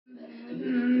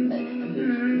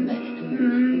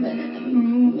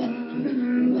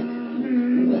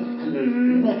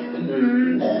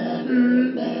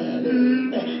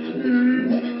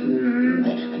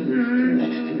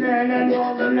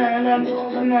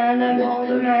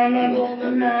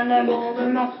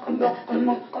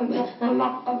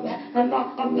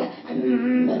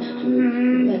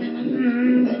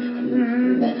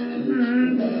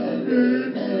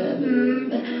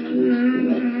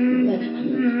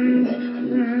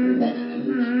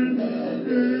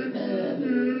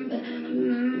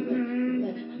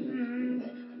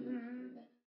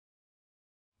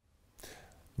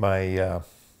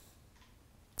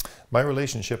My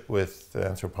relationship with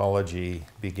anthropology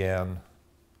began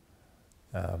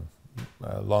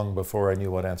long before I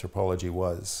knew what anthropology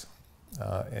was.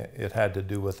 It had to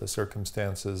do with the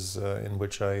circumstances in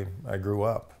which I grew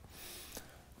up.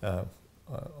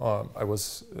 I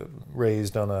was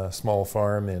raised on a small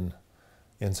farm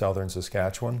in southern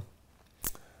Saskatchewan.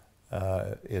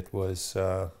 It was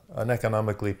an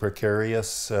economically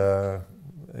precarious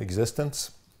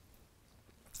existence.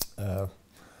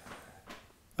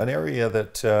 An area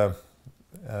that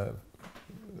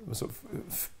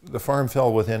the farm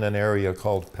fell within an area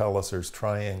called Palliser's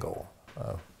Triangle,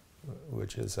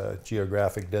 which is a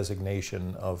geographic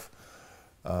designation of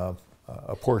a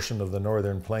portion of the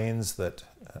northern plains that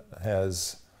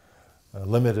has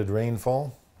limited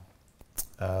rainfall.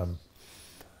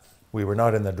 We were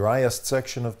not in the driest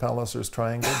section of Palliser's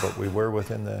Triangle, but we were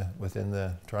within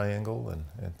the triangle, and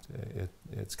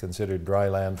it's considered dry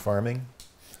land farming.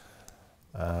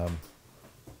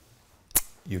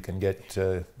 You can get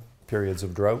periods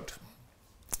of drought.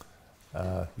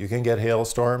 You can get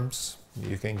hailstorms.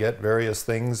 You can get various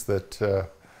things that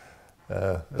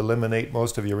eliminate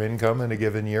most of your income in a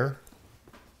given year.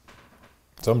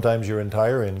 Sometimes your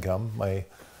entire income.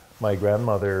 My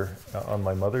grandmother on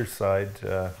my mother's side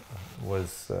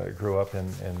grew up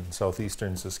in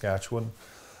southeastern Saskatchewan,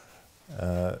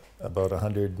 about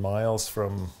 100 miles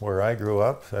from where I grew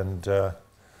up, and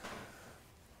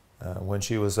when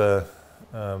she was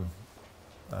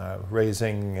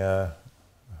raising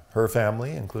her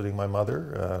family, including my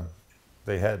mother,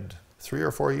 they had 3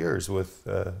 or 4 years with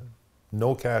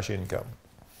no cash income.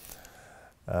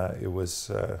 It was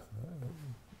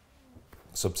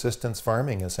subsistence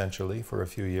farming essentially for a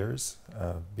few years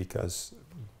because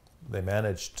they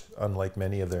managed, unlike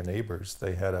many of their neighbors,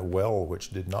 they had a well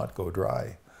which did not go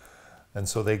dry. And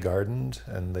so they gardened,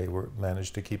 and they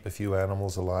managed to keep a few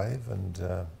animals alive, and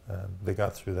they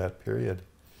got through that period.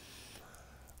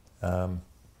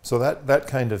 So that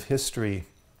kind of history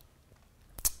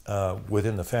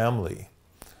within the family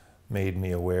made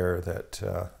me aware that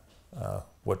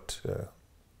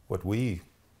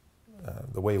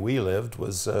the way we lived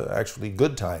was actually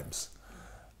good times,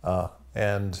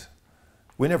 and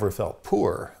we never felt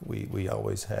poor. We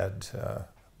always had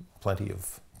plenty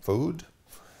of food.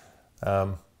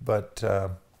 But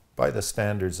by the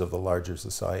standards of the larger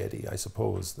society, I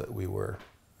suppose that we were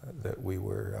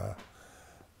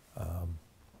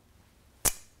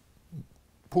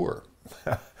poor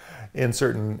in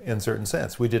certain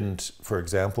sense. We didn't, for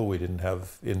example, we didn't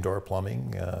have indoor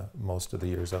plumbing most of the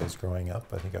years I was growing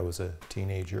up. I think I was a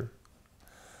teenager.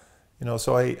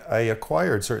 So I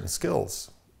acquired certain skills.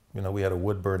 We had a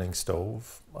wood-burning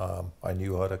stove. I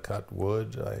knew how to cut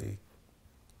wood. I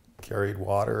carried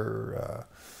water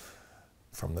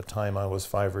from the time I was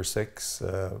 5 or 6,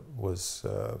 was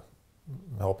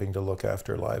helping to look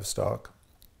after livestock.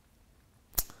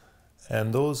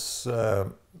 And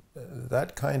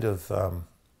that kind of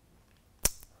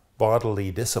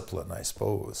bodily discipline, I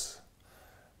suppose,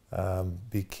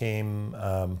 became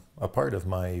a part of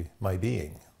my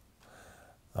being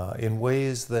in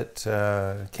ways that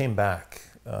came back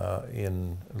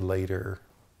in later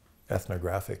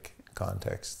ethnographic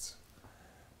contexts.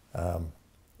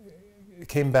 It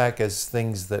came back as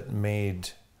things that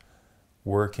made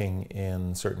working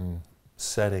in certain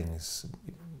settings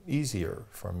easier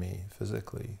for me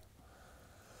physically.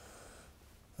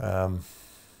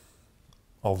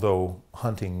 Although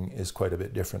hunting is quite a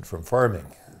bit different from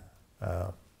farming.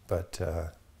 But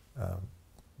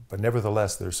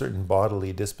nevertheless, there are certain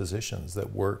bodily dispositions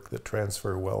that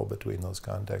transfer well between those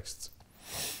contexts.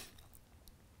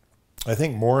 I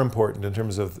think more important in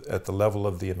terms of at the level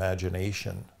of the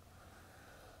imagination,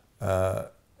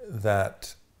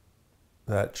 that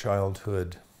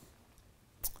childhood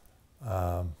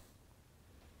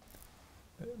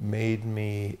made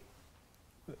me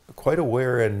quite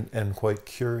aware and quite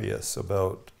curious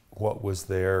about what was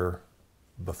there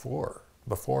before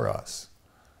us.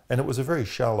 And it was a very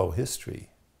shallow history.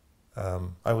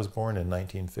 I was born in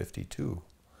 1952.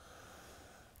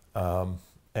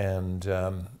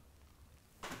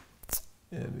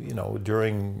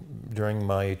 During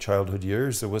my childhood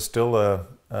years, there was still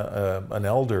an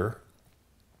elder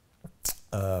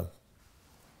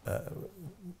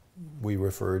we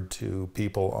referred to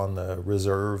people on the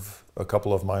reserve a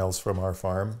couple of miles from our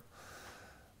farm.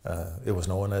 It was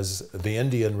known as the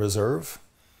Indian Reserve.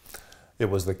 It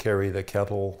was the Carry the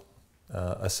Kettle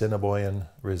Assiniboine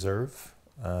Reserve,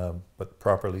 but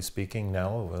properly speaking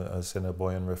now,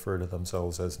 Assiniboine refer to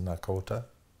themselves as Nakota.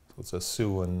 So it's a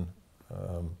Siouan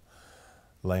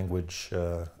language,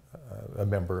 a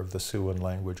member of the Siouan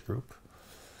language group.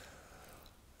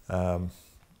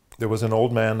 There was an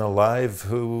old man alive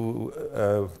who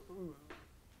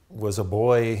was a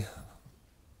boy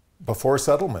before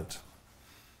settlement.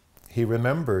 He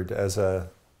remembered as a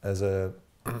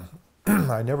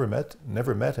I never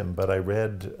met him, but I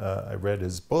read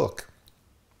his book.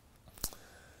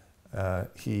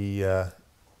 He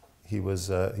was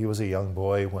a young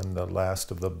boy when the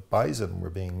last of the bison were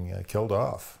being killed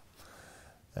off,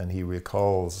 and he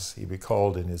recalled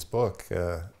in his book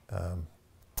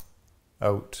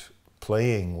out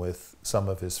playing with some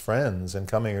of his friends and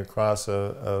coming across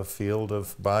a field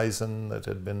of bison that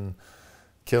had been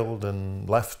killed and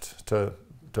left to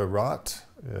rot.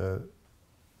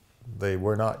 They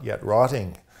were not yet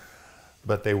rotting,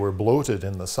 but they were bloated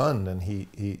in the sun, and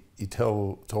he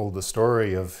told the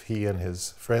story of he and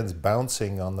his friends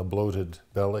bouncing on the bloated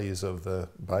bellies of the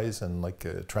bison like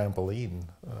a trampoline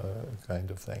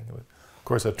kind of thing. Of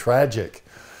course, a tragic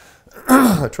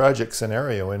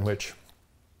scenario in which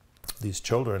these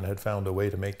children had found a way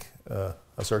to make a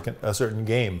certain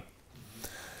game.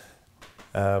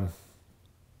 But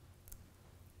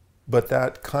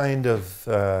that kind of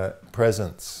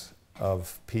presence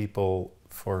of people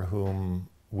for whom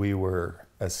we were,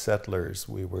 as settlers,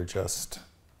 we were just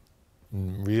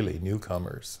really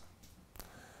newcomers,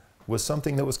 was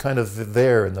something that was kind of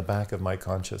there in the back of my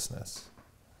consciousness.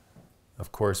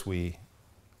 Of course, we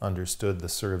understood the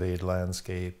surveyed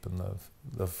landscape and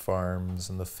the farms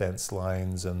and the fence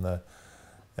lines and the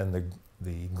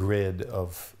grid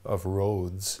of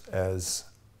roads as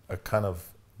a kind of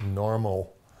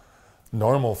normal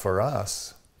for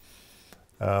us.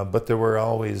 But there were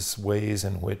always ways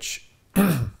in which,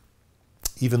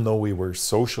 even though we were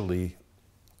socially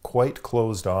quite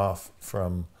closed off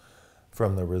from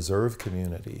the reserve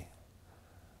community,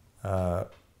 there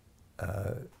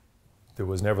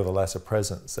was nevertheless a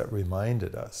presence that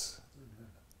reminded us,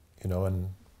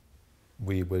 and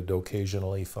we would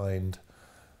occasionally find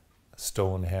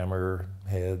stone hammer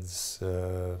heads,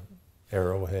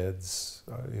 arrowheads,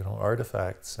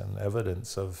 artifacts and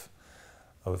evidence of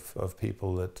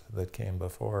people that came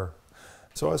before.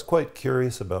 So I was quite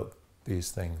curious about these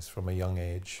things from a young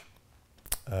age.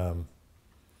 And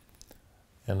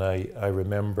I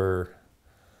remember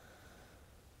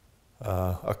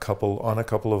on a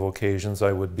couple of occasions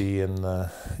I would be in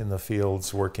the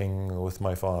fields working with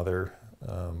my father.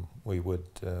 We would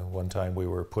one time we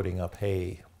were putting up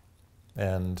hay,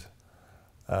 and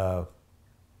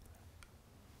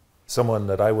someone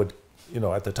that I would,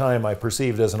 at the time I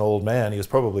perceived as an old man. He was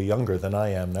probably younger than I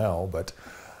am now, but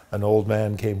an old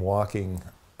man came walking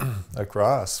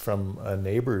across from a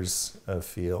neighbor's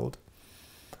field,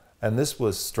 and this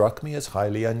struck me as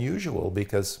highly unusual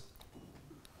because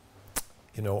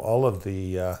all of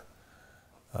the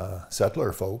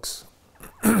settler folks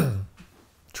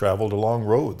traveled along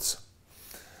roads.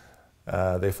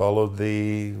 They followed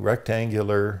the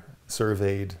rectangular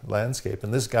surveyed landscape,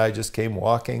 and this guy just came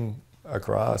walking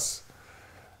across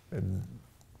and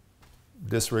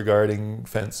disregarding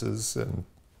fences and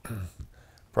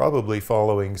probably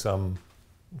following some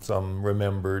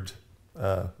remembered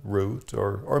route,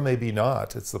 or maybe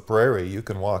not. It's the prairie, you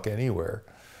can walk anywhere.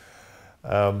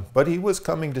 But he was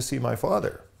coming to see my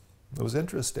father. It was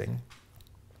interesting.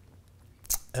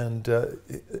 And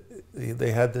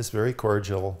they had this very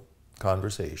cordial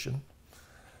conversation.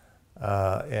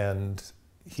 And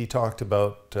he talked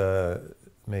about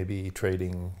maybe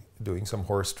doing some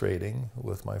horse trading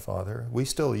with my father. We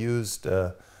still used,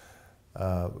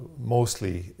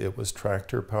 mostly it was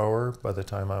tractor power by the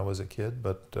time I was a kid,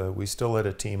 but we still had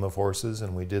a team of horses,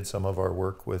 and we did some of our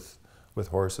work with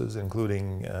horses,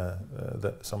 including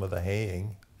some of the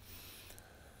haying.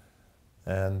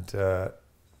 And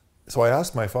so I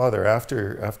asked my father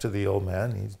after the old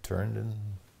man, he turned and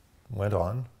went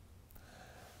on,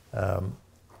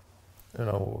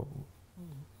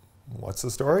 what's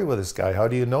the story with this guy? How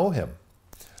do you know him?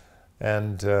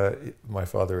 And my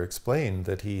father explained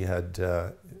that he had,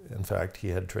 in fact, he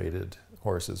had traded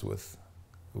horses with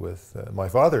my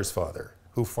father's father,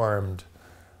 who farmed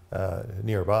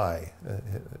nearby.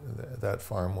 That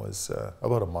farm was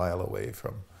about a mile away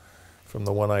from from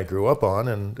the one I grew up on,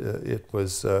 and it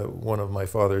was one of my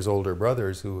father's older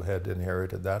brothers who had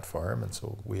inherited that farm, and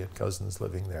so we had cousins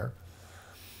living there.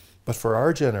 But for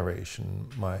our generation,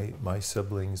 my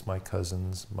siblings, my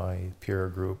cousins, my peer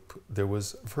group, there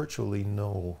was virtually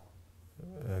no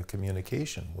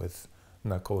communication with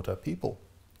Nakota people.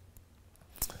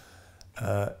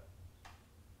 But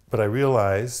I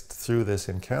realized through this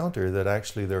encounter that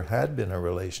actually there had been a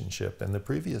relationship in the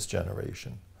previous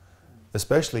generation,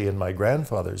 especially in my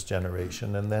grandfather's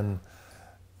generation, and then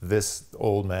this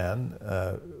old man,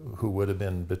 who would have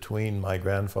been between my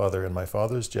grandfather and my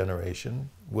father's generation,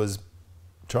 was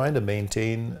trying to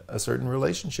maintain a certain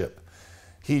relationship.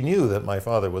 He knew that my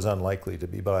father was unlikely to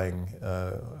be buying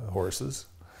horses,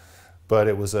 but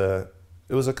it was a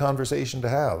conversation to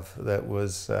have that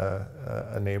was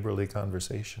a neighborly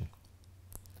conversation.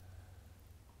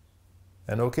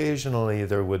 And occasionally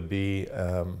there would be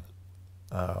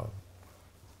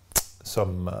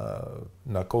some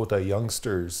Nakota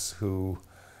youngsters who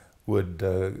would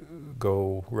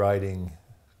go riding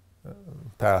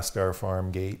past our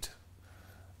farm gate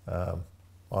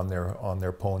on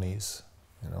their ponies.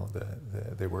 You know,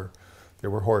 they were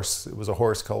horse. It was a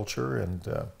horse culture, and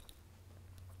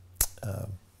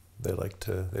they like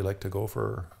to go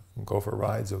for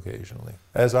rides occasionally,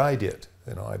 as I did.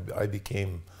 You know, I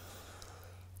became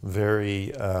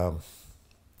very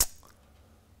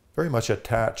much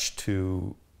attached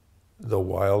to the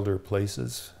wilder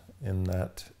places in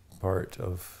that part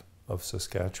of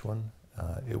Saskatchewan.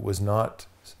 It was not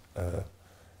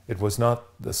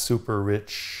the super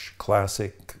rich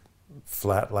classic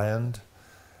flatland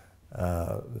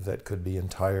that could be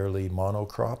entirely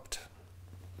monocropped.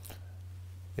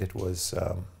 It was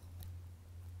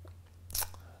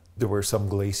there were some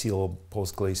glacial,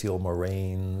 post-glacial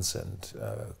moraines and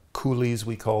coulees,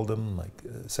 we called them, like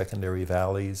secondary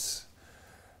valleys,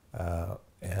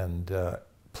 and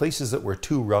places that were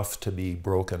too rough to be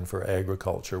broken for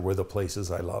agriculture were the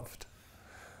places I loved.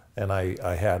 And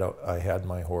I had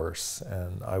my horse,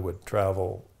 and I would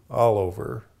travel all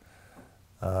over,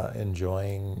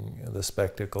 enjoying the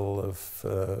spectacle of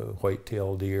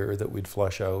white-tailed deer that we'd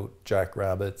flush out,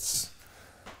 jackrabbits,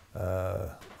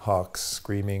 hawks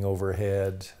screaming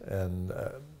overhead,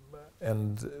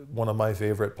 and one of my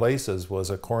favorite places was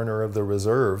a corner of the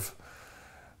reserve,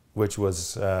 which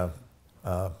was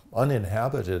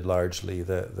uninhabited largely.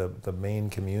 The main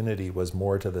community was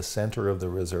more to the center of the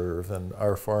reserve, and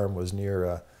our farm was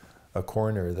near a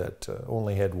corner that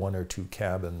only had one or two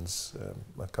cabins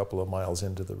a couple of miles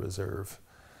into the reserve.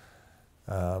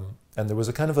 And there was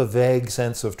a kind of a vague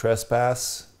sense of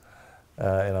trespass,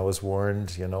 and I was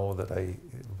warned, you know,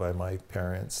 by my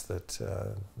parents that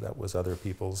that was other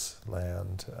people's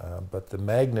land. But the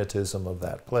magnetism of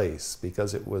that place,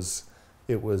 because it was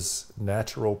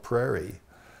natural prairie,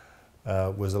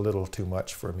 was a little too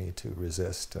much for me to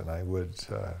resist, and I would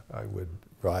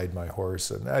ride my horse,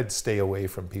 and I'd stay away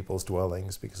from people's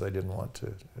dwellings because I didn't want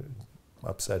to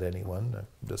upset anyone,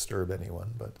 disturb anyone.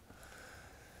 But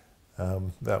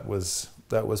that was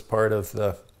part of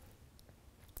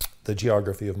the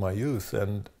geography of my youth,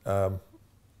 and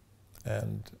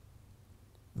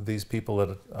these people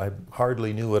that I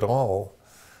hardly knew at all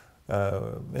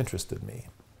interested me.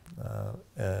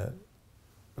 But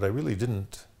I really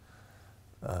didn't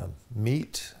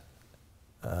meet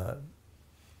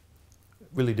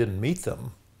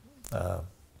them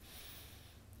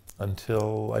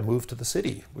until I moved to the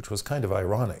city, which was kind of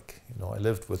ironic. You know, I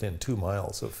lived within 2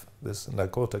 miles of this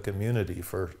Nakota community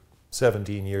for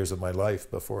 17 years of my life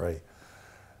before I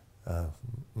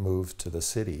moved to the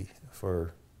city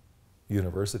for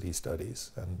university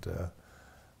studies, and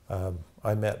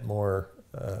I met more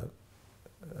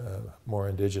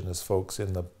Indigenous folks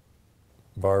in the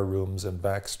bar rooms and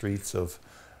back streets of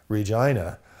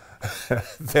Regina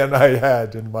than I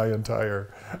had in my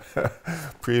entire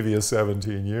previous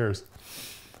 17 years.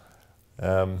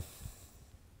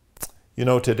 You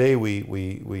know, today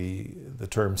the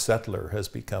term settler has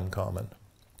become common,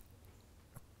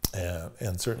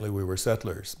 and certainly we were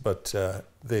settlers. But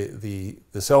the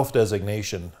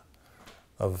self-designation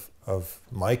of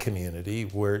my community,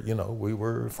 where, you know, we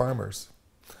were farmers,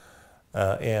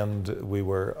 and we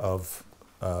were of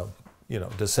you know,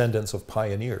 descendants of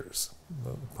pioneers.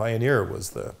 Pioneer was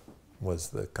the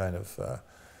kind of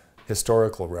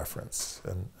historical reference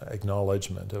and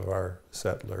acknowledgement of our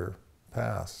settler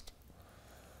past.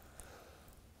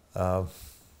 And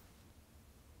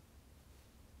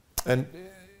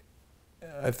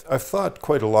I've thought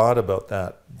quite a lot about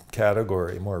that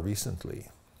category more recently,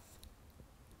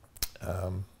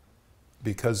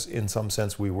 because in some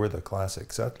sense we were the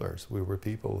classic settlers. We were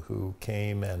people who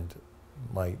came and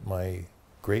my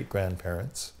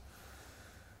great-grandparents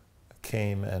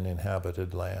came and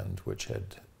inhabited land which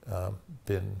had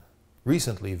been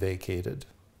recently vacated.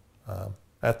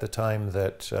 At the time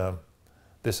that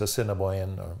this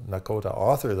Assiniboine or Nakota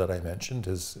author that I mentioned,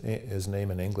 his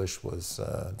name in English was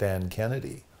Dan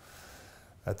Kennedy.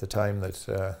 At the time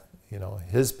that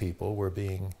his people were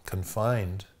being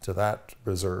confined to that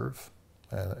reserve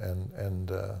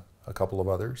and a couple of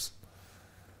others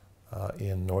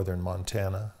in northern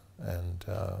Montana, and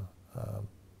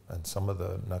some of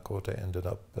the Nakota ended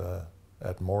up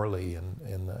at Morley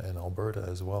in Alberta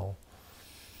as well.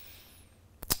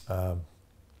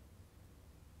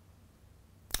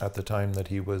 At the time that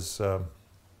he was an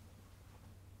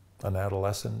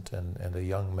adolescent and a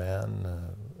young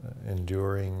man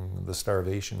enduring the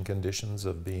starvation conditions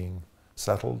of being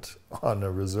settled on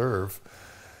a reserve,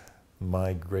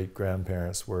 my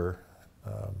great-grandparents were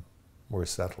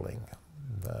settling,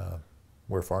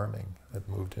 were farming, had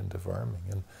moved into farming.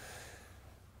 And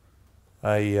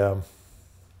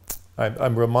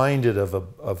I'm reminded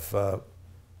of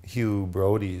Hugh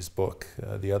Brody's book,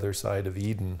 The Other Side of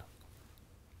Eden,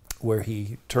 where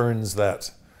he turns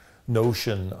that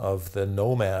notion of the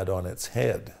nomad on its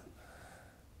head,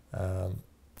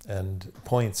 and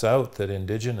points out that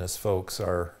indigenous folks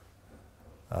are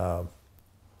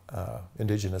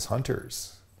indigenous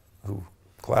hunters, who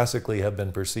classically have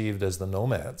been perceived as the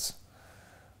nomads,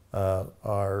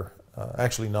 are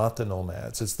actually not the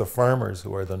nomads. It's the farmers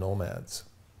who are the nomads.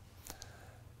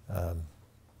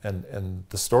 And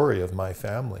the story of my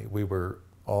family, we were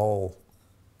all,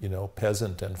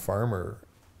 peasant and farmer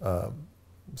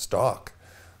stock,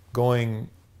 going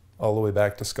all the way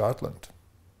back to Scotland.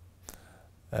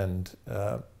 And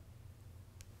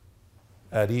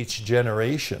at each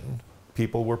generation,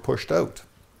 people were pushed out.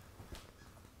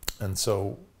 And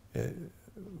so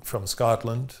from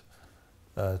Scotland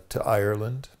to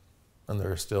Ireland, and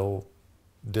there are still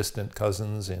distant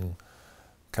cousins in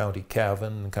County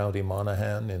Cavan, County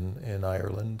Monaghan in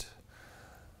Ireland.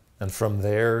 And from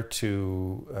there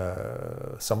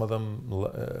to some of them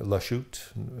La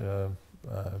Chute,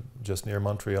 just near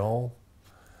Montreal.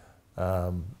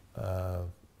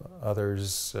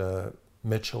 Others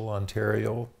Mitchell,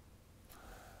 Ontario.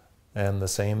 And the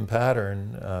same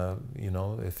pattern,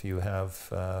 if you have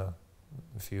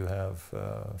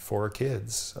 4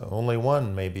 kids, only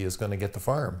one maybe is going to get the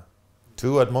farm.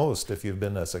 2 at most if you've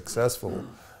been successful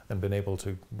and been able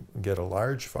to get a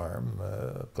large farm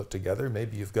put together.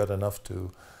 Maybe you've got enough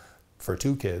for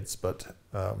 2 kids, but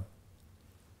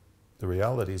the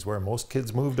reality is where most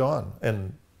kids moved on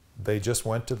and they just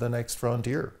went to the next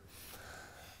frontier.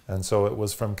 And so it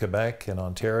was from Quebec and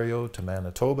Ontario to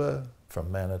Manitoba,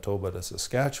 from Manitoba to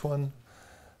Saskatchewan.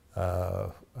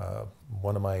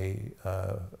 One of my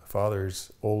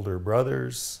father's older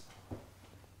brothers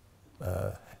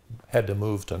had to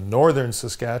move to northern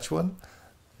Saskatchewan.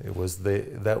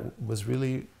 That was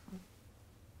really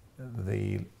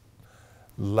the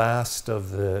last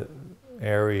of the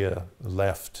area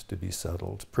left to be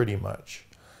settled, pretty much.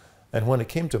 And when it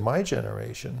came to my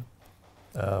generation,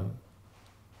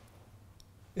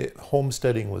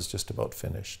 homesteading was just about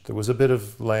finished. There was a bit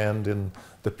of land in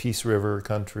the Peace River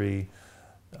country,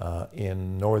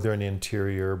 in northern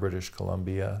interior British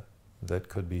Columbia, that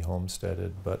could be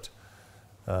homesteaded, but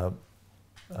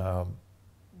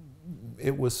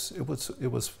it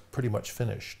was pretty much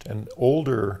finished. And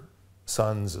older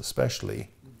sons, especially,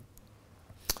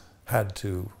 had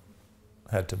to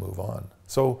move on.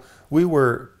 So we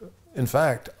were, in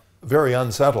fact, very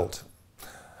unsettled.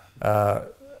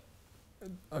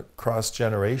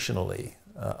 Cross-generationally,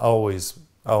 always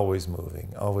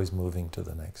moving to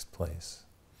the next place.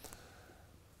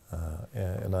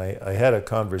 And I had a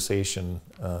conversation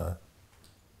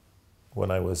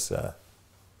when I was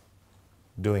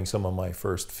doing some of my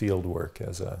first field work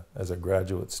as a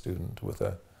graduate student with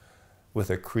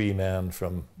a Cree man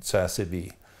from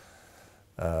Sassabee,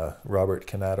 Robert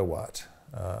Kanatawat.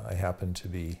 I happened to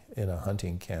be in a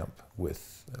hunting camp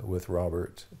with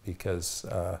Robert because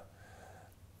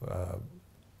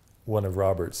one of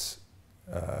Robert's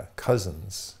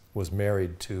cousins was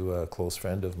married to a close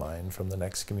friend of mine from the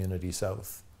next community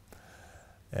south.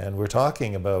 And we're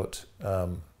talking about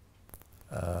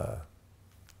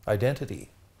identity,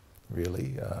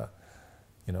 really.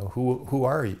 Who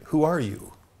are you? Who are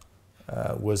you?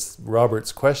 Was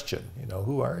Robert's question.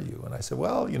 Who are you? And I said,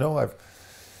 well, I've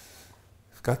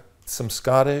got some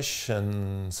Scottish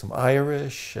and some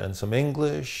Irish and some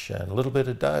English and a little bit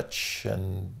of Dutch,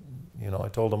 and I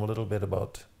told him a little bit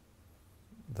about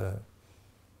the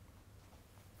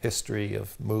history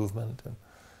of movement,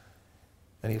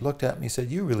 And he looked at me and said,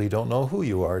 "You really don't know who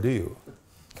you are, do you?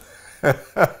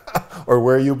 Or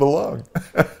where you belong."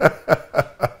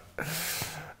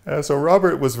 So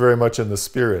Robert was very much in the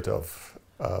spirit of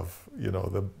you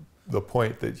know, the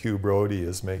point that Hugh Brodie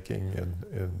is making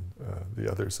in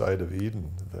The Other Side of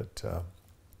Eden, that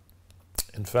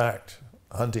in fact,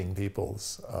 hunting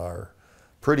peoples are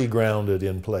pretty grounded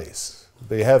in place.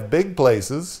 They have big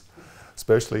places,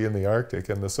 especially in the Arctic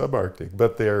and the subarctic,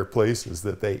 but they are places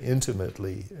that they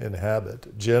intimately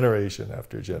inhabit generation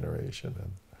after generation.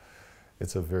 And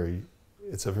it's a very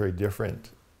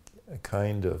different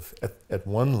kind of, at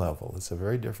one level, it's a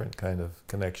very different kind of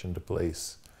connection to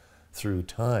place through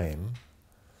time.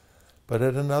 But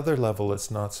at another level,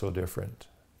 it's not so different,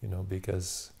 you know,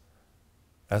 because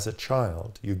as a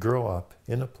child, you grow up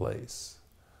in a place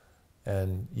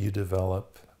and you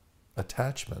develop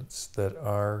attachments that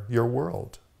are your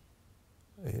world.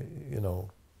 You know,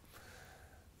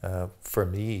 for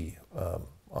me,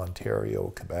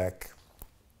 Ontario, Quebec,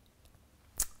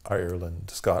 Ireland,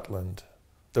 Scotland,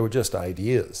 they were just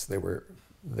ideas. They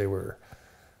were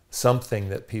something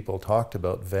that people talked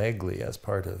about vaguely as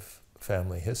part of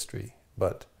family history.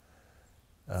 But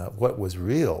what was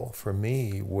real for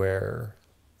me were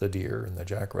the deer and the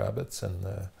jackrabbits and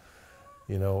the,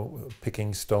 you know,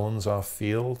 picking stones off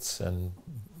fields and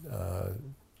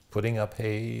putting up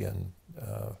hay, and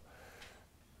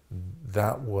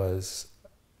that was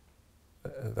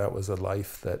a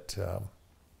life that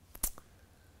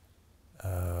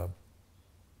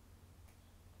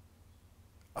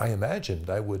I imagined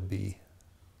I would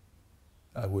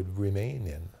remain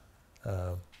in.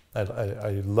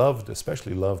 I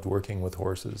especially loved working with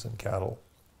horses and cattle.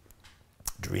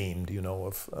 Dreamed, you know,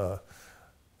 of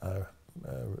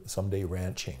someday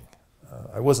ranching.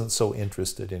 I wasn't so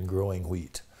interested in growing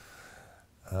wheat,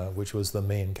 which was the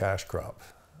main cash crop.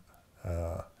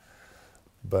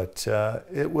 But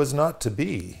it was not to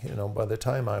be. You know, by the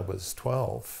time I was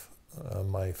 12,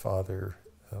 my father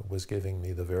was giving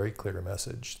me the very clear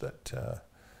message that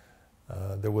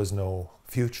there was no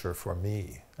future for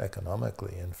me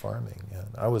economically in farming.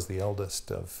 And I was the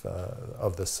eldest of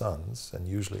the sons, and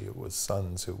usually it was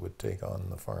sons who would take on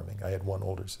the farming. I had one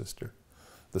older sister.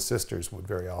 The sisters would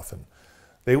very often,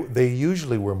 they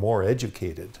usually were more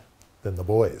educated than the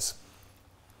boys,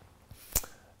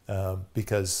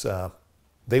 because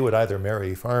they would either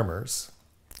marry farmers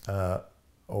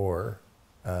or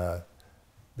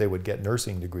they would get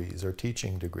nursing degrees or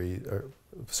teaching degrees or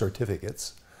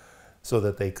certificates so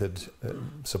that they could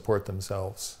support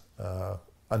themselves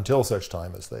until such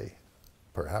time as they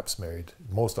perhaps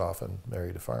most often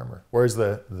married a farmer. Whereas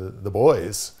the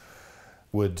boys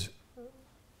would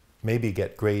maybe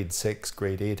get grade 6,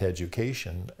 grade 8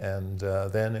 education, and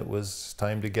then it was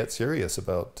time to get serious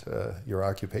about your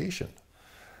occupation.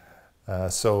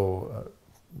 So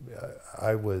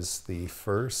I was the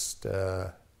first.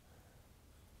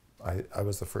 I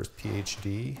was the first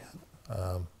PhD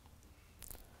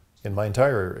in my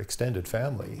entire extended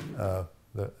family.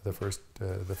 The first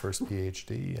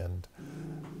PhD, and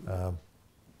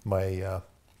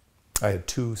I had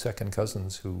two second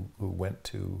cousins who went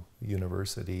to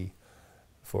university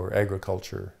for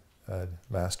agriculture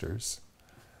masters,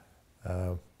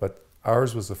 but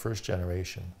ours was the first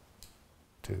generation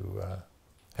to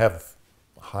have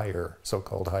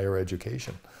so-called higher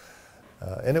education.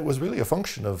 And it was really a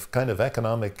function of kind of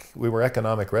we were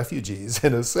economic refugees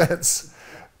in a sense,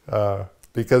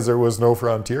 because there was no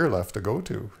frontier left to go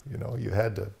to. You know, you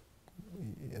had to,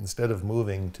 instead of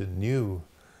moving to new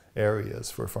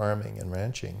areas for farming and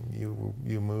ranching,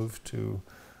 you moved to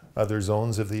other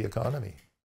zones of the economy.